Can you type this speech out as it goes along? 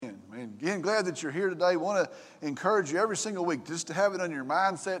Again, glad that you're here today. Want to encourage you every single week just to have it on your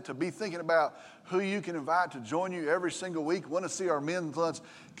mindset to be thinking about who you can invite to join you every single week. Want to see our men's lunch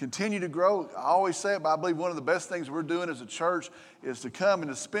continue to grow. I always say it, but I believe one of the best things we're doing as a church is to come and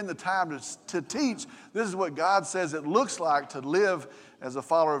to spend the time to teach. This is what God says it looks like to live as a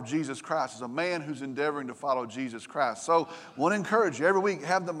follower of Jesus Christ, as a man who's endeavoring to follow Jesus Christ. So I want to encourage you every week,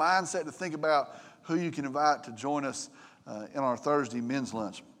 have the mindset to think about who you can invite to join us in our Thursday men's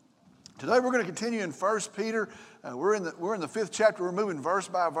lunch. Today we're going to continue in 1 Peter. We're in the 5th chapter. We're moving verse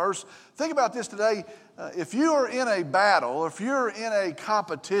by verse. Think about this today. If you are in a battle, if you're in a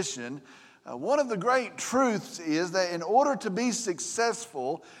competition, one of the great truths is that in order to be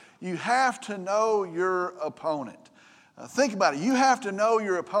successful, you have to know your opponent. Think about it. You have to know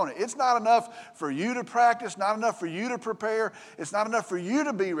your opponent. It's not enough for you to practice, not enough for you to prepare. It's not enough for you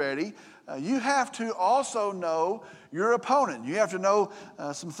to be ready. You have to also know your opponent. You have to know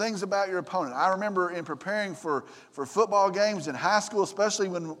some things about your opponent. I remember in preparing for football games in high school, especially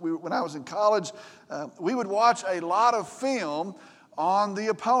when I was in college, we would watch a lot of film on the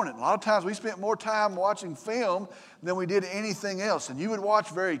opponent. A lot of times we spent more time watching film than we did anything else. And you would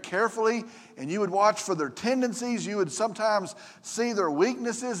watch very carefully, and you would watch for their tendencies. You would sometimes see their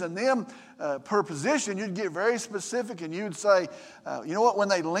weaknesses, and then per position, you'd get very specific, and you would say, you know what, when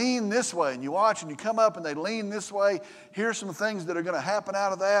they lean this way, and you watch and you come up and they lean this way, here's some things that are going to happen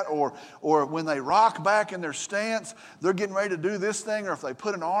out of that. Or when they rock back in their stance, they're getting ready to do this thing, or if they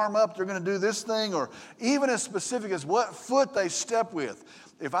put an arm up, they're going to do this thing, or even as specific as what foot they step with.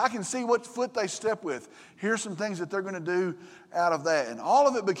 If I can see what foot they step with, here's some things that they're going to do out of that. And all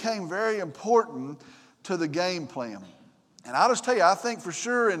of it became very important to the game plan. And I'll just tell you, I think for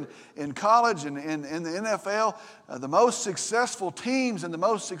sure in college and in the NFL, the most successful teams and the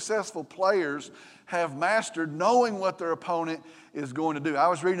most successful players have mastered knowing what their opponent is going to do. I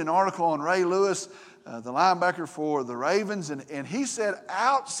was reading an article on Ray Lewis, the linebacker for the Ravens, and he said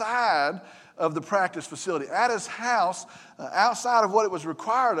outside of the practice facility, at his house, outside of what it was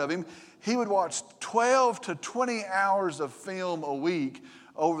required of him, he would watch 12 to 20 hours of film a week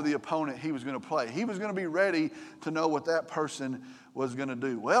over the opponent he was going to play. He was going to be ready to know what that person was going to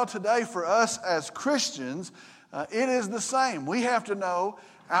do. Well, today for us as Christians, it is the same. We have to know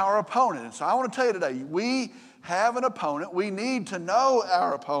our opponent. And so I want to tell you today, we have an opponent. We need to know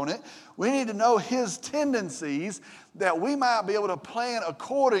our opponent. We need to know his tendencies that we might be able to plan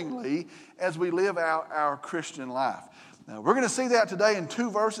accordingly as we live out our Christian life. Now, we're going to see that today in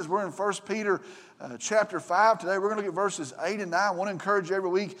two verses. We're in 1 Peter chapter 5. Today we're going to look at verses 8 and 9. I want to encourage you every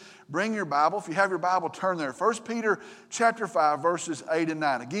week, bring your Bible. If you have your Bible, turn there. 1 Peter chapter 5, verses 8 and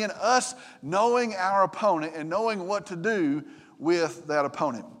 9. Again, us knowing our opponent and knowing what to do with that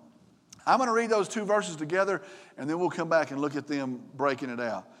opponent. I'm going to read those two verses together, and then we'll come back and look at them breaking it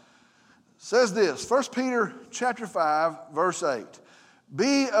out. It says this, 1 Peter chapter 5, verse 8.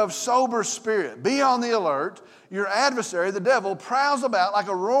 Be of sober spirit. Be on the alert. Your adversary, the devil, prowls about like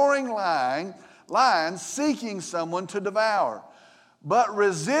a roaring lion seeking someone to devour. But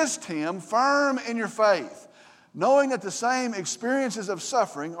resist him firm in your faith, knowing that the same experiences of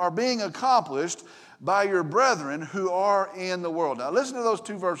suffering are being accomplished by your brethren who are in the world. Now listen to those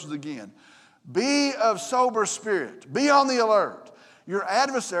two verses again. Be of sober spirit. Be on the alert. Your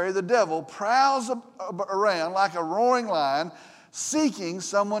adversary, the devil, prowls around like a roaring lion, seeking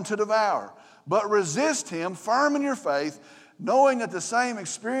someone to devour. But resist him firm in your faith, knowing that the same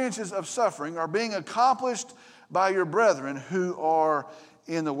experiences of suffering are being accomplished by your brethren who are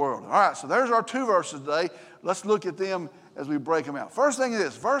in the world. All right, so there's our two verses today. Let's look at them as we break them out. First thing is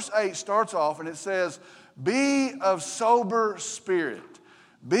this, verse 8 starts off and it says, be of sober spirit.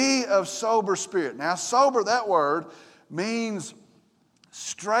 Be of sober spirit. Now, sober, that word, means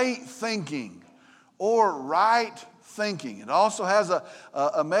straight thinking or right thinking. It also has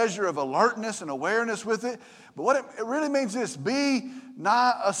a measure of alertness and awareness with it. But what it really means is be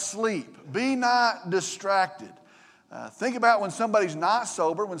not asleep. Be not distracted. Think about when somebody's not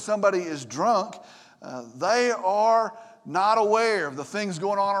sober, when somebody is drunk, they are not aware of the things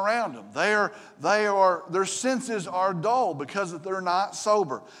going on around them. Their senses are dull because they're not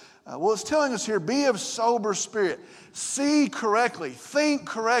sober. Well, it's telling us here, be of sober spirit. See correctly. Think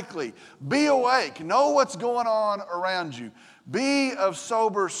correctly. Be awake. Know what's going on around you. Be of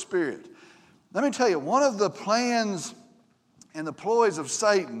sober spirit. Let me tell you, one of the plans and the ploys of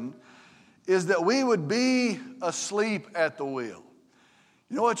Satan is that we would be asleep at the wheel.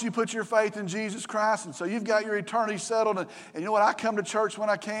 You know what? You put your faith in Jesus Christ, and so you've got your eternity settled. And you know what? I come to church when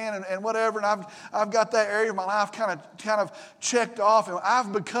I can and whatever, and I've got that area of my life kind of checked off, and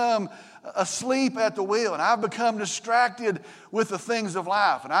I've become asleep at the wheel, and I've become distracted with the things of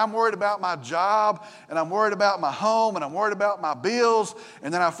life. And I'm worried about my job, and I'm worried about my home, and I'm worried about my bills,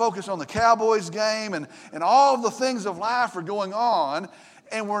 and then I focus on the Cowboys game, and all of the things of life are going on,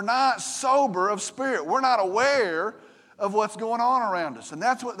 and we're not sober of spirit. We're not aware of what's going on around us. And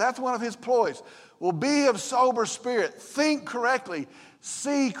that's one of his ploys. Well, be of sober spirit. Think correctly.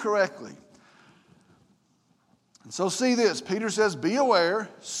 See correctly. And so see this. Peter says, be aware,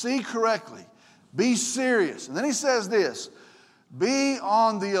 see correctly, be serious. And then he says this, be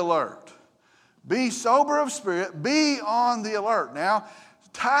on the alert. Be sober of spirit, be on the alert. Now,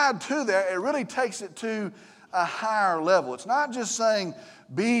 tied to that, it really takes it to a higher level. It's not just saying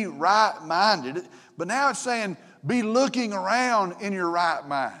be right-minded, but now it's saying be looking around in your right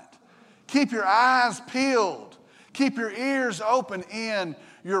mind. Keep your eyes peeled. Keep your ears open in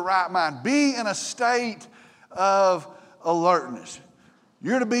your right mind. Be in a state of alertness.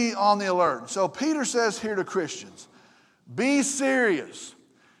 You're to be on the alert. So Peter says here to Christians, be serious.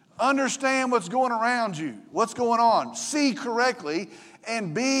 Understand what's going around you, what's going on. See correctly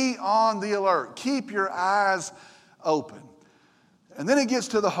and be on the alert. Keep your eyes open. And then it gets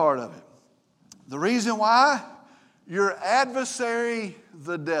to the heart of it. The reason why? Your adversary,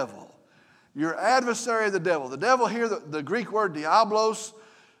 the devil. Your adversary, the devil. The devil here, the Greek word diablos,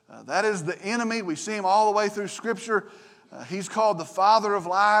 that is the enemy. We see him all the way through Scripture. He's called the father of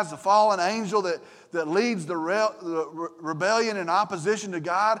lies, the fallen angel that leads the rebellion and opposition to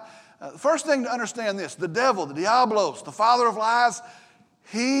God. The first thing to understand this, the devil, the diablos, the father of lies,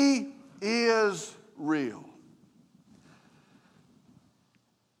 he is real.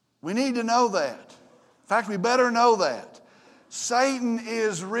 We need to know that. In fact, we better know that. Satan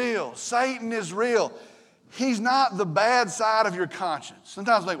is real. Satan is real. He's not the bad side of your conscience.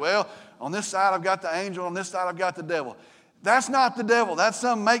 Sometimes we think, well, on this side I've got the angel, on this side I've got the devil. That's not the devil. That's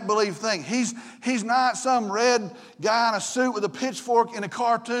some make-believe thing. He's not some red guy in a suit with a pitchfork in a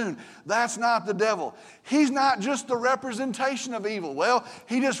cartoon. That's not the devil. He's not just the representation of evil. Well,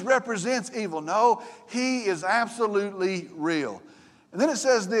 he just represents evil. No, he is absolutely real. And then it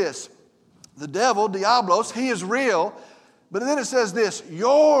says this, the devil, diablos, he is real, but then it says this,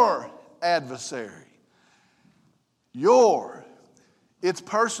 your adversary. Your, it's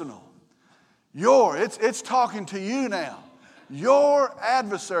personal. Your, it's talking to you now. Your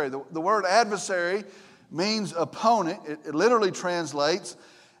adversary. The word adversary means opponent. It literally translates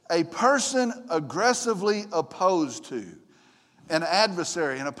a person aggressively opposed to. An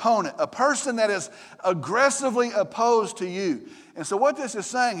adversary, an opponent, a person that is aggressively opposed to you. And so what this is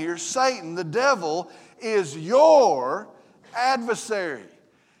saying here, Satan, the devil, is your adversary.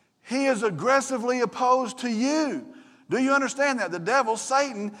 He is aggressively opposed to you. Do you understand that? The devil,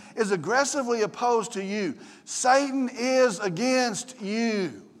 Satan, is aggressively opposed to you. Satan is against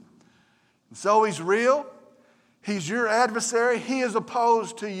you. And so he's real. He's your adversary. He is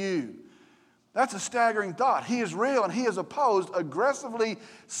opposed to you. That's a staggering thought. He is real and he is opposed, aggressively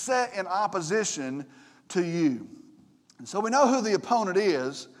set in opposition to you. And so we know who the opponent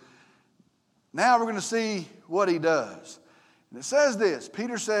is. Now we're going to see what he does. And it says this,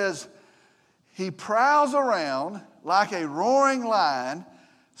 Peter says, he prowls around like a roaring lion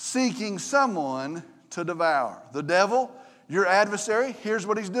seeking someone to devour. The devil, your adversary, here's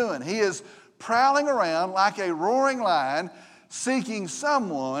what he's doing. He is prowling around like a roaring lion seeking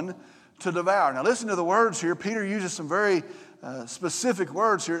someone to devour. Now listen to the words here. Peter uses some very specific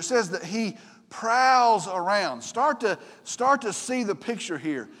words here. It says that he prowls around. Start to see the picture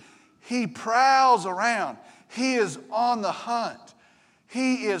here. He prowls around. He is on the hunt.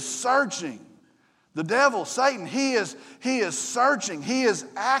 He is searching. The devil, Satan, he is searching. He is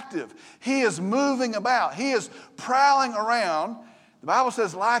active. He is moving about. He is prowling around. The Bible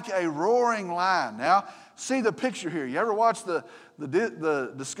says like a roaring lion. Now, see the picture here. You ever watch the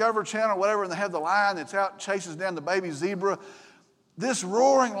Discovery Channel or whatever, and they have the lion that's out, chases down the baby zebra? This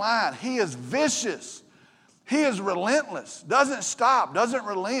roaring lion, he is vicious. He is relentless. Doesn't stop, doesn't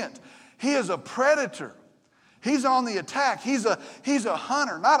relent. He is a predator. He's on the attack. He's a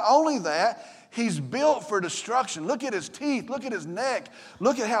hunter. Not only that, he's built for destruction. Look at his teeth. Look at his neck.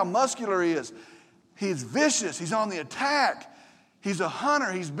 Look at how muscular he is. He's vicious. He's on the attack. He's a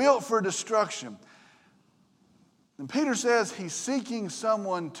hunter. He's built for destruction. And Peter says he's seeking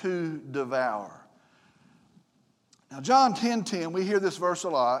someone to devour. Now, John 10:10, we hear this verse a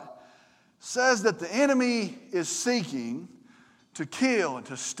lot, says that the enemy is seeking to kill and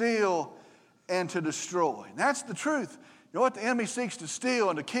to steal and to destroy. And that's the truth. You know what? The enemy seeks to steal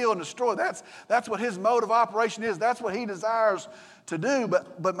and to kill and destroy. That's what his mode of operation is. That's what he desires to do.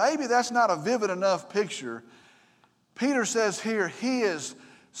 But maybe that's not a vivid enough picture. Peter says here, he is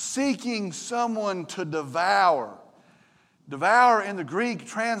seeking someone to devour. Devour in the Greek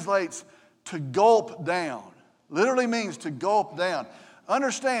translates to gulp down. Literally means to gulp down.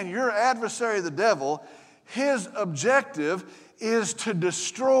 Understand, your adversary, the devil, his objective is to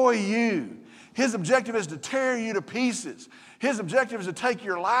destroy you. His objective is to tear you to pieces. His objective is to take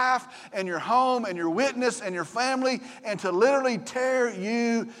your life and your home and your witness and your family and to literally tear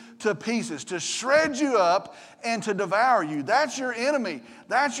you to pieces, to shred you up and to devour you. That's your enemy.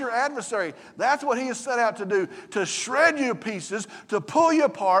 That's your adversary. That's what he is set out to do, to shred you to pieces, to pull you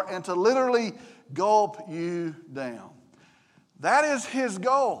apart, and to literally gulp you down. That is his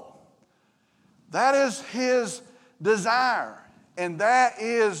goal. That is his desire. And that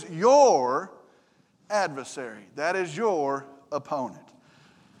is your adversary. That is your opponent.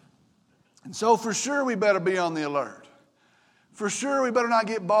 And so for sure we better be on the alert. For sure we better not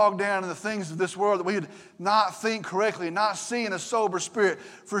get bogged down in the things of this world that we would not think correctly, not see in a sober spirit.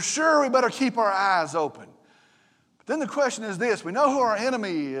 For sure we better keep our eyes open. But then the question is this: we know who our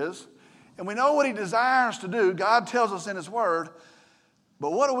enemy is, and we know what he desires to do. God tells us in his word,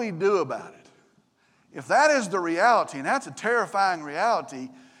 but what do we do about it? If that is the reality, and that's a terrifying reality,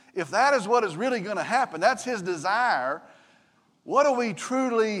 if that is what is really going to happen, that's his desire, what do we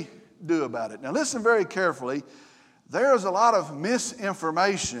truly do about it? Now listen very carefully. There is a lot of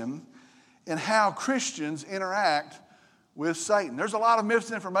misinformation in how Christians interact with Satan. There's a lot of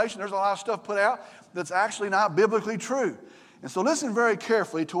misinformation. There's a lot of stuff put out that's actually not biblically true. And so listen very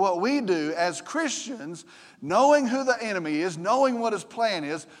carefully to what we do as Christians, knowing who the enemy is, knowing what his plan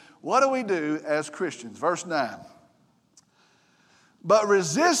is. What do we do as Christians? Verse 9. But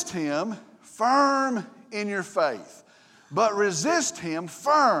resist him firm in your faith. But resist him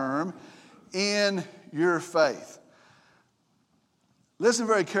firm in your faith. Listen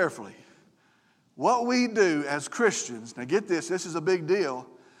very carefully. What we do as Christians, now get this, this is a big deal.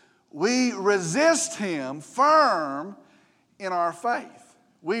 We resist him firm in our faith.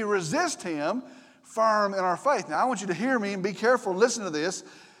 We resist him firm in our faith. Now I want you to hear me and be careful and listen to this.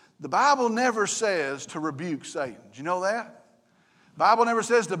 The Bible never says to rebuke Satan. Do you know that? The Bible never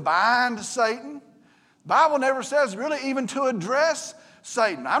says to bind Satan. The Bible never says really even to address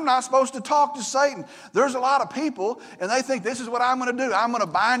Satan. I'm not supposed to talk to Satan. There's a lot of people, and they think this is what I'm going to do. I'm going to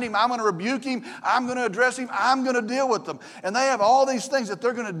bind him. I'm going to rebuke him. I'm going to address him. I'm going to deal with them. And they have all these things that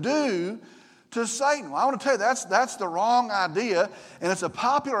they're going to do to Satan. Well, I want to tell you, that's the wrong idea, and it's a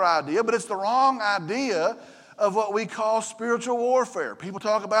popular idea, but it's the wrong idea of what we call spiritual warfare. People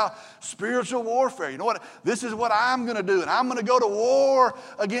talk about spiritual warfare. You know what? This is what I'm going to do, and I'm going to go to war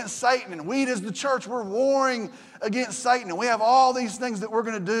against Satan. And we as the church, we're warring against Satan, and we have all these things that we're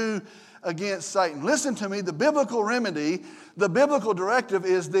going to do against Satan. Listen to me. The biblical remedy, the biblical directive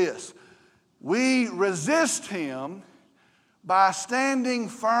is this: we resist him by standing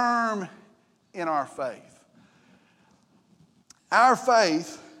firm in our faith. Our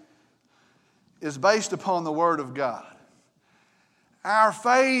faith is based upon the Word of God. Our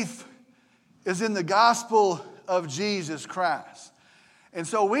faith is in the gospel of Jesus Christ. And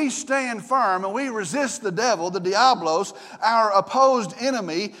so we stand firm and we resist the devil, the diablos, our opposed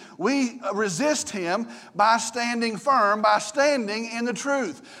enemy. We resist him by standing firm, by standing in the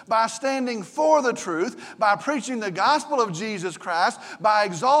truth, by standing for the truth, by preaching the gospel of Jesus Christ, by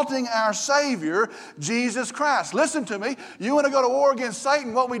exalting our Savior, Jesus Christ. Listen to me. You want to go to war against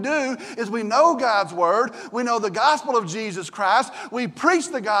Satan, what we do is we know God's Word. We know the gospel of Jesus Christ. We preach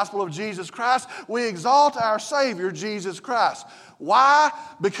the gospel of Jesus Christ. We exalt our Savior, Jesus Christ. Why?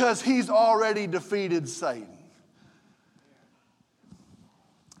 Because he's already defeated Satan.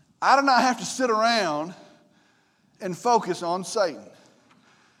 I do not have to sit around and focus on Satan.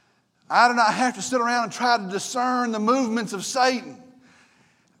 I do not have to sit around and try to discern the movements of Satan.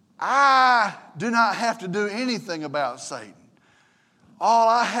 I do not have to do anything about Satan. All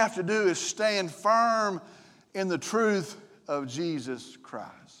I have to do is stand firm in the truth of Jesus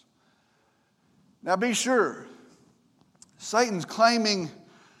Christ. Now be sure, Satan's claiming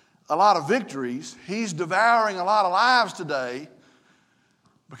a lot of victories. He's devouring a lot of lives today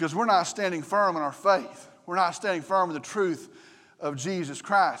because we're not standing firm in our faith. We're not standing firm in the truth of Jesus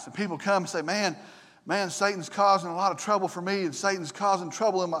Christ. And people come and say, man, Satan's causing a lot of trouble for me, and Satan's causing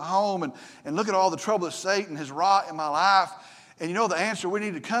trouble in my home, and look at all the trouble that Satan has wrought in my life. And you know the answer we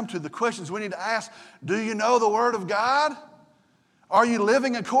need to come to, the questions we need to ask: do you know the Word of God? Are you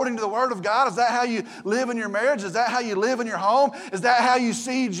living according to the Word of God? Is that how you live in your marriage? Is that how you live in your home? Is that how you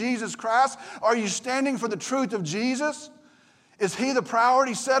see Jesus Christ? Are you standing for the truth of Jesus? Is He the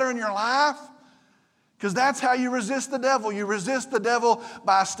priority setter in your life? Because that's how you resist the devil. You resist the devil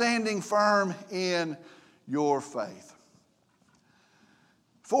by standing firm in your faith.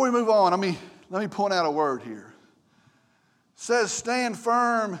 Before we move on, let me point out a word here. It says stand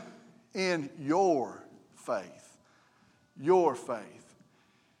firm in your faith. Your faith.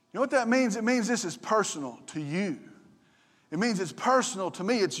 You know what that means? It means this is personal to you. It means it's personal to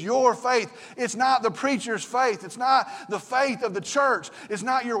me. It's your faith. It's not the preacher's faith. It's not the faith of the church. It's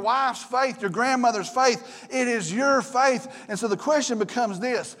not your wife's faith, your grandmother's faith. It is your faith. And so the question becomes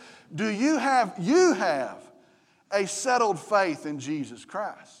this: do you have a settled faith in Jesus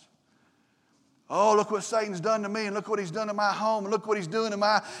Christ? Oh, look what Satan's done to me, and look what he's done to my home, and look what he's doing in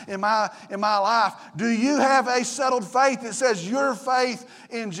my life. Do you have a settled faith that says your faith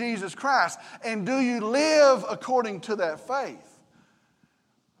in Jesus Christ? And do you live according to that faith?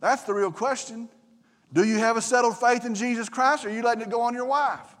 That's the real question. Do you have a settled faith in Jesus Christ, or are you letting it go on your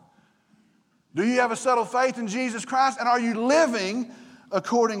wife? Do you have a settled faith in Jesus Christ, and are you living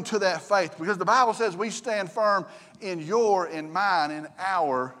according to that faith? Because the Bible says we stand firm in your, in mine, in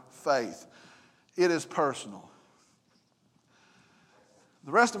our faith. It is personal.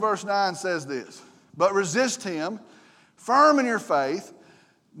 The rest of verse 9 says this: but resist him, firm in your faith,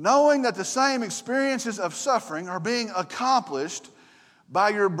 knowing that the same experiences of suffering are being accomplished by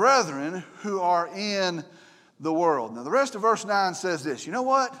your brethren who are in the world. Now the rest of verse 9 says this: you know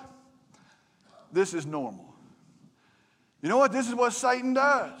what? This is normal. You know what? This is what Satan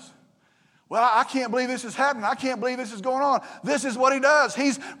does. Well, I can't believe this is happening. I can't believe this is going on. This is what he does.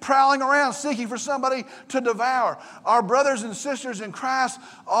 He's prowling around seeking for somebody to devour. Our brothers and sisters in Christ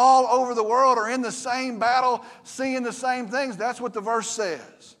all over the world are in the same battle, seeing the same things. That's what the verse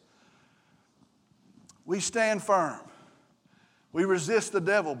says. We stand firm. We resist the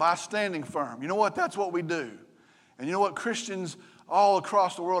devil by standing firm. You know what? That's what we do. And you know what? Christians all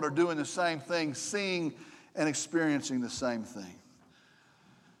across the world are doing the same thing, seeing and experiencing the same thing.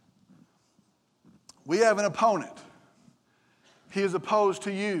 We have an opponent. He is opposed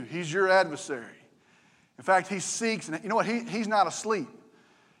to you. He's your adversary. In fact, he seeks, and you know what? He's not asleep.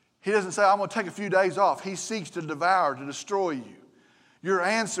 He doesn't say, I'm going to take a few days off. He seeks to devour, to destroy you. Your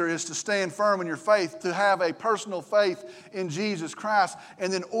answer is to stand firm in your faith, to have a personal faith in Jesus Christ,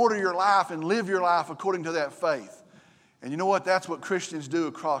 and then order your life and live your life according to that faith. And you know what? That's what Christians do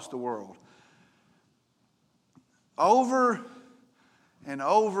across the world. Over and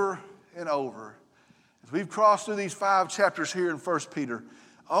over and over. As we've crossed through these 5 chapters here in 1 Peter,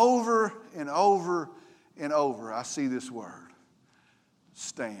 over and over and over, I see this word: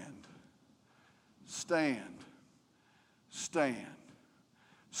 stand. Stand. Stand.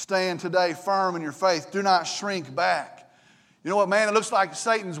 Stand today firm in your faith. Do not shrink back. You know what, man? It looks like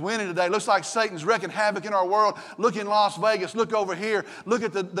Satan's winning today. It looks like Satan's wreaking havoc in our world. Look in Las Vegas. Look over here. Look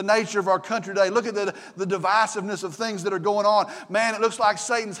at the nature of our country today. Look at the divisiveness of things that are going on. Man, it looks like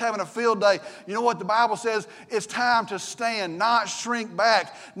Satan's having a field day. You know what the Bible says? It's time to stand, not shrink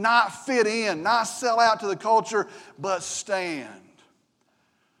back, not fit in, not sell out to the culture, but stand.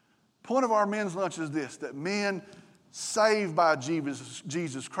 Point of our men's lunch is this: that men saved by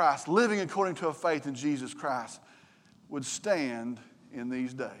Jesus Christ, living according to a faith in Jesus Christ, would stand in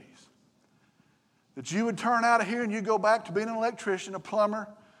these days. That you would turn out of here and you go back to being an electrician, a plumber,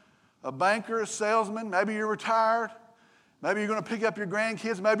 a banker, a salesman. Maybe you're retired. Maybe you're going to pick up your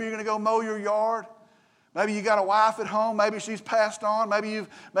grandkids. Maybe you're going to go mow your yard. Maybe you got a wife at home. Maybe she's passed on. Maybe you've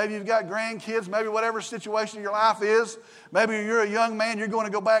got grandkids. Maybe whatever situation of your life is. Maybe you're a young man. You're going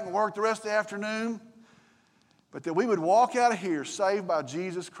to go back and work the rest of the afternoon. But that we would walk out of here saved by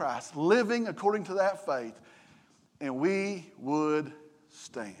Jesus Christ, living according to that faith, and we would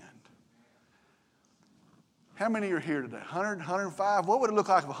stand. How many are here today? 100, 105? What would it look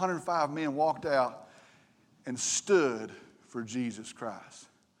like if 105 men walked out and stood for Jesus Christ?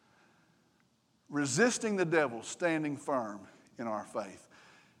 Resisting the devil, standing firm in our faith.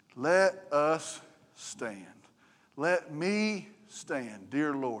 Let us stand. Let me stand,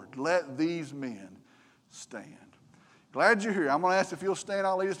 dear Lord. Let these men stand. Glad you're here. I'm going to ask if you'll stand.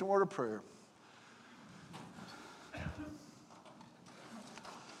 I'll lead us in a word of prayer.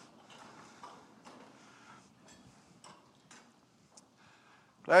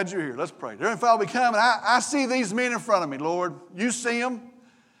 Glad you're here. Let's pray. Dear Father, we come and I see these men in front of me, Lord. You see them.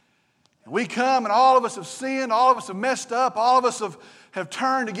 And we come and all of us have sinned. All of us have messed up. All of us have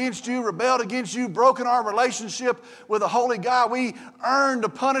turned against you, rebelled against you, broken our relationship with a holy God. We earned a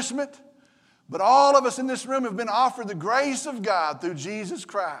punishment. But all of us in this room have been offered the grace of God through Jesus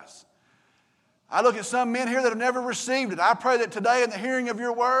Christ. I look at some men here that have never received it. I pray that today in the hearing of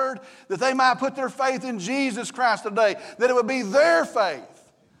your word, that they might put their faith in Jesus Christ today, that it would be their faith.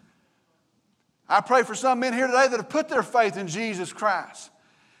 I pray for some men here today that have put their faith in Jesus Christ,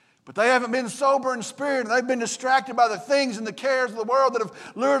 but they haven't been sober in spirit, and they've been distracted by the things and the cares of the world that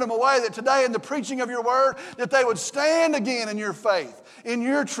have lured them away, that today in the preaching of your word, that they would stand again in your faith, in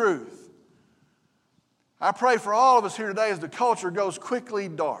your truth. I pray for all of us here today as the culture goes quickly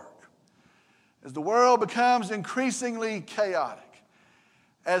dark, as the world becomes increasingly chaotic,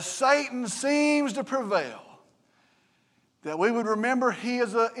 as Satan seems to prevail, that we would remember he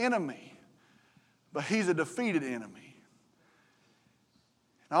is an enemy, but he's a defeated enemy.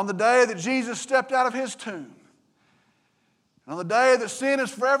 And on the day that Jesus stepped out of his tomb, and on the day that sin is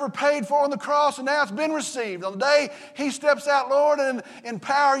forever paid for on the cross and now it's been received, on the day he steps out, Lord, and in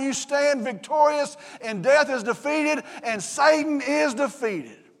power you stand victorious, and death is defeated and Satan is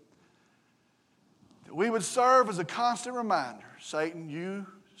defeated, that we would serve as a constant reminder, Satan, you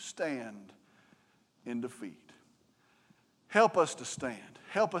stand in defeat. Help us to stand.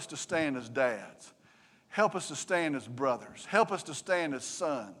 Help us to stand as dads. Help us to stand as brothers. Help us to stand as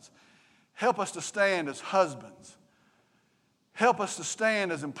sons. Help us to stand as husbands. Help us to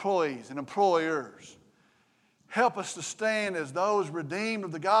stand as employees and employers. Help us to stand as those redeemed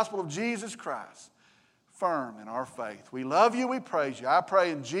of the gospel of Jesus Christ, firm in our faith. We love you, we praise you. I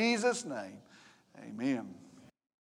pray in Jesus' name, amen.